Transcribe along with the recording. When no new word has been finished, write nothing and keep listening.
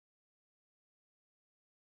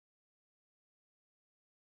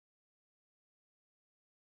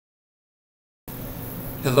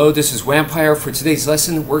Hello, this is wmpyr. For today's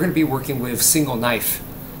lesson, we're going to be working with single knife.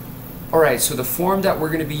 Alright, so the form that we're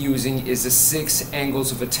going to be using is the 6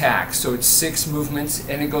 angles of attack. So it's 6 movements,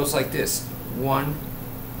 and it goes like this. 1,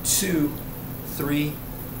 2, 3,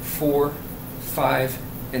 4, 5,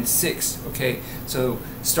 and 6. Okay, so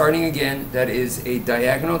starting again, that is a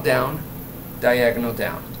diagonal down,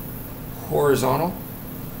 horizontal,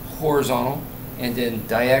 horizontal, and then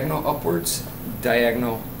diagonal upwards,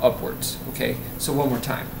 diagonal upwards. Okay, so one more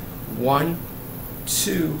time. 1,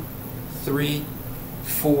 2, 3,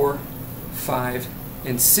 4, 5,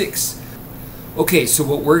 and 6. Okay, so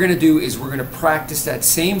what we're going to do is we're going to practice that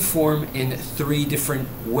same form in 3 different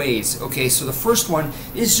ways. Okay, so the first one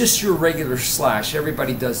is just your regular slash.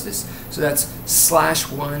 Everybody does this. So that's slash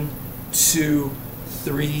 1, 2,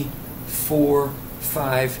 3, 4,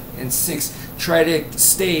 5, and 6. Try to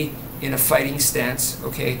stay in a fighting stance,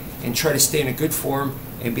 okay, and try to stay in a good form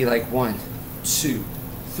and be like 1, 2,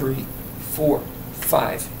 3, 4,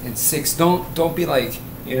 5, and 6. Don't be like,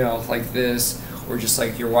 you know, like this, or just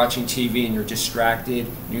like you're watching TV and you're distracted,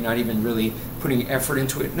 you're not even really putting effort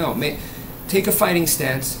into it. No, take a fighting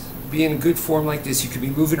stance, be in a good form like this. You could be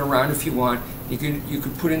moving around if you want. You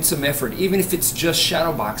could put in some effort. Even if it's just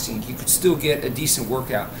shadow boxing, you could still get a decent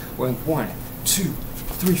workout. Going 1, 2,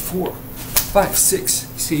 3, 4, 5, 6,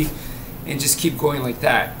 see? And just keep going like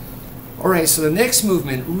that. Alright, so the next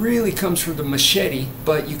movement really comes from the machete,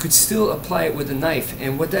 but you could still apply it with a knife.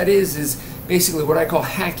 And what that is basically what I call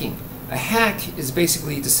hacking. A hack is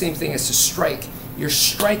basically the same thing as to strike. You're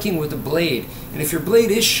striking with a blade, and if your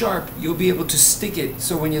blade is sharp, you'll be able to stick it,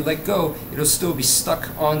 so when you let go, it'll still be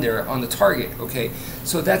stuck on there, on the target. Okay,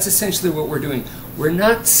 so that's essentially what we're doing. We're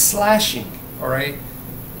not slashing, alright?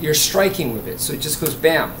 You're striking with it, so it just goes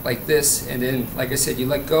bam, like this, and then, like I said, you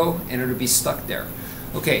let go, and it'll be stuck there.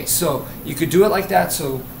 Okay, so you could do it like that.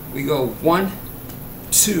 So we go 1,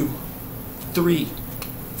 2, 3,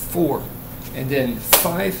 4, and then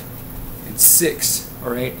 5, and 6. All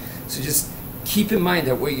right, so just keep in mind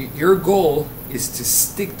that your goal is to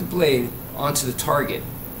stick the blade onto the target.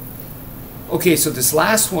 Okay, so this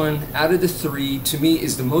last one out of the 3 to me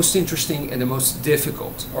is the most interesting and the most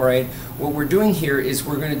difficult. All right, what we're doing here is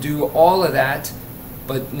we're going to do all of that,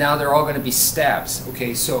 but now they're all going to be stabs.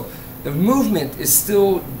 Okay, so the movement is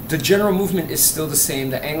still, the general movement is still the same.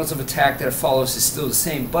 The angles of attack that it follows is still the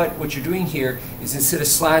same. But what you're doing here is, instead of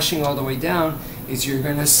slashing all the way down, is you're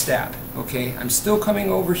going to stab. Okay, I'm still coming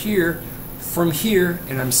over here from here,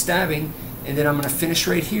 and I'm stabbing, and then I'm going to finish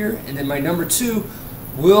right here, and then my number 2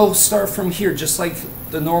 will start from here, just like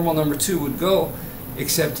the normal number 2 would go,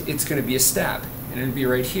 except it's going to be a stab, and it'll be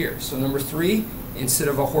right here. So number 3, instead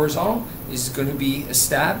of a horizontal, is going to be a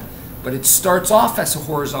stab. But it starts off as a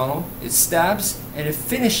horizontal, it stabs, and it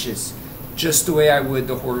finishes just the way I would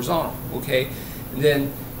the horizontal, okay? And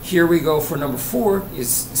then here we go for number 4,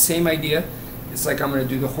 is the same idea. It's like I'm going to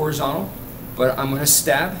do the horizontal, but I'm going to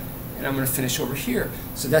stab, and I'm going to finish over here.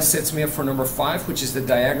 So that sets me up for number 5, which is the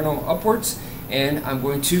diagonal upwards, and I'm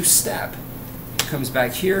going to stab. It comes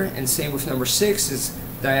back here, and same with number 6, is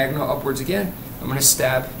diagonal upwards again. I'm going to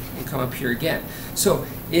stab and come up here again. So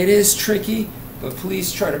it is tricky, but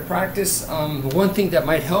please try to practice. The one thing that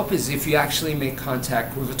might help is if you actually make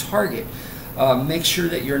contact with a target. Make sure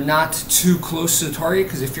that you're not too close to the target,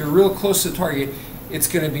 because if you're real close to the target, it's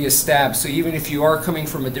going to be a stab. So even if you are coming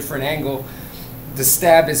from a different angle, the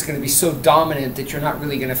stab is going to be so dominant that you're not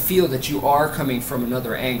really going to feel that you are coming from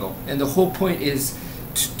another angle. And the whole point is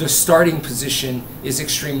the starting position is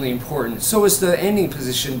extremely important. So is the ending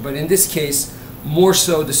position, but in this case, more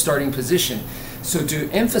so the starting position. So to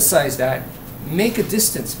emphasize that, make a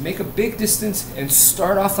distance, make a big distance, and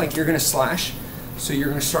start off like you're going to slash. So you're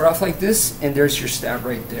going to start off like this, and there's your stab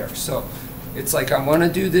right there. So it's like, I want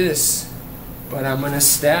to do this, but I'm going to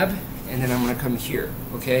stab, and then I'm going to come here.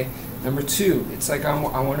 Okay. Number 2, it's like I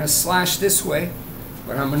want to slash this way,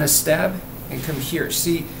 but I'm going to stab and come here.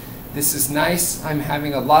 See, this is nice. I'm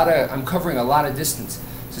covering a lot of distance.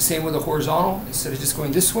 It's the same with the horizontal. Instead of just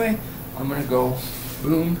going this way, I'm going to go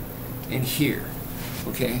boom and here.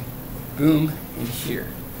 Okay. Boom and here,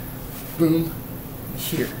 boom and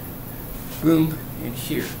here, boom and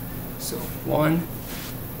here. So 1,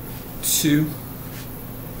 2,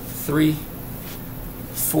 3,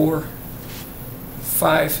 4,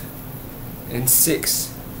 5, and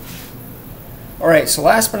 6. Alright, so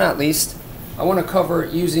last but not least, I want to cover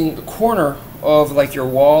using the corner of like your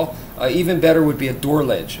wall. Even better would be a door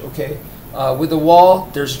ledge. Okay, with a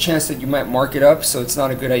wall, there's a chance that you might mark it up, so it's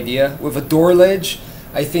not a good idea. With a door ledge,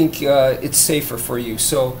 I think it's safer for you.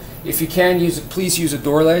 So if you can use it, please use a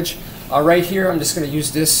door ledge. Right here, I'm just going to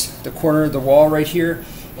use this, the corner of the wall right here,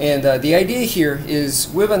 And the idea here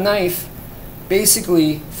is with a knife,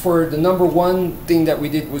 basically for the number one thing that we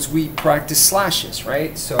did was we practiced slashes,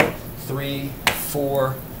 right? So 3,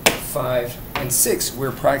 4, 5, and 6,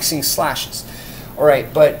 we're practicing slashes. All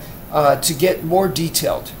right, but to get more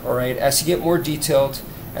detailed, all right, as you get more detailed,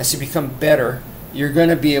 as you become better, you're going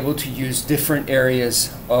to be able to use different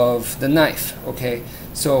areas of the knife, okay?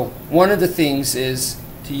 So one of the things is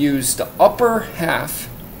to use the upper half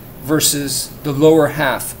versus the lower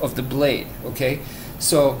half of the blade, okay?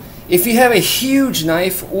 So if you have a huge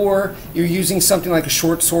knife or you're using something like a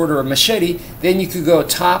short sword or a machete, then you could go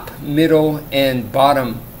top, middle, and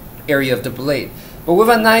bottom area of the blade. But with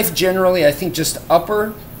a knife, generally, I think just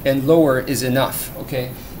upper and lower is enough,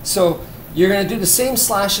 okay? So you're going to do the same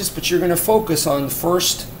slashes, but you're going to focus on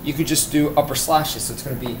first, you could just do upper slashes. So it's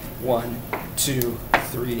going to be 1, 2,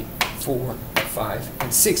 3, 4, 5,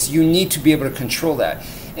 and 6. You need to be able to control that.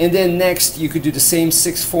 And then next, you could do the same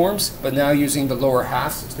 6 forms, but now using the lower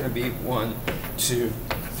half. So it's going to be 1, 2,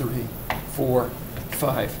 3, 4,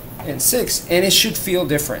 5, and 6. And it should feel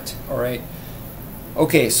different, all right?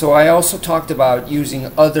 Okay, so I also talked about using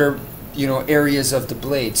other, areas of the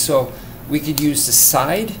blade. So we could use the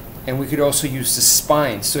side, and we could also use the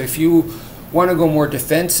spine. So if you want to go more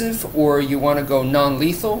defensive or you want to go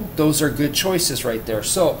non-lethal, those are good choices right there.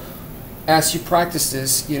 So as you practice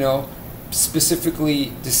this,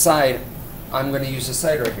 specifically decide, I'm going to use the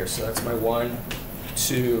side right here. So that's my 1,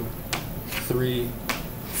 2, 3,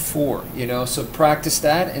 4. So practice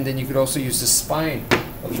that, and then you could also use the spine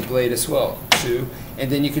of the blade as well. 2,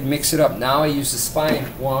 and then you could mix it up. Now I use the spine,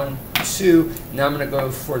 1, 2. Now I'm going to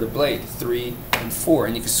go for the blade, 3 and 4,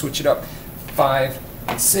 and you can switch it up. 5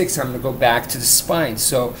 and 6. I'm going to go back to the spine.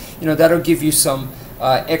 So that'll give you some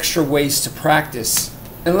extra ways to practice.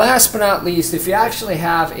 And last but not least, if you actually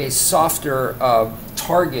have a softer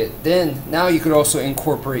target, then now you could also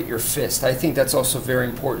incorporate your fist. I think that's also very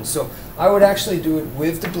important. So I would actually do it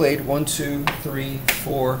with the blade, 1, 2, 3,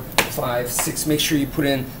 4, 5, 6. Make sure you put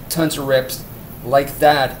in tons of reps like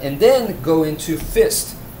that, and then go into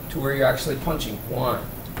fist to where you're actually punching. 1,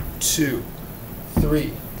 2,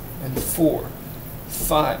 3, and 4,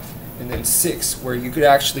 5, and then 6, where you could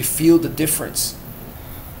actually feel the difference.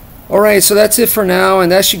 Alright, so that's it for now,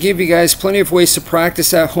 and that should give you guys plenty of ways to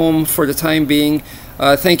practice at home for the time being.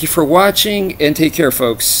 Thank you for watching, and take care,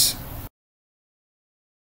 folks.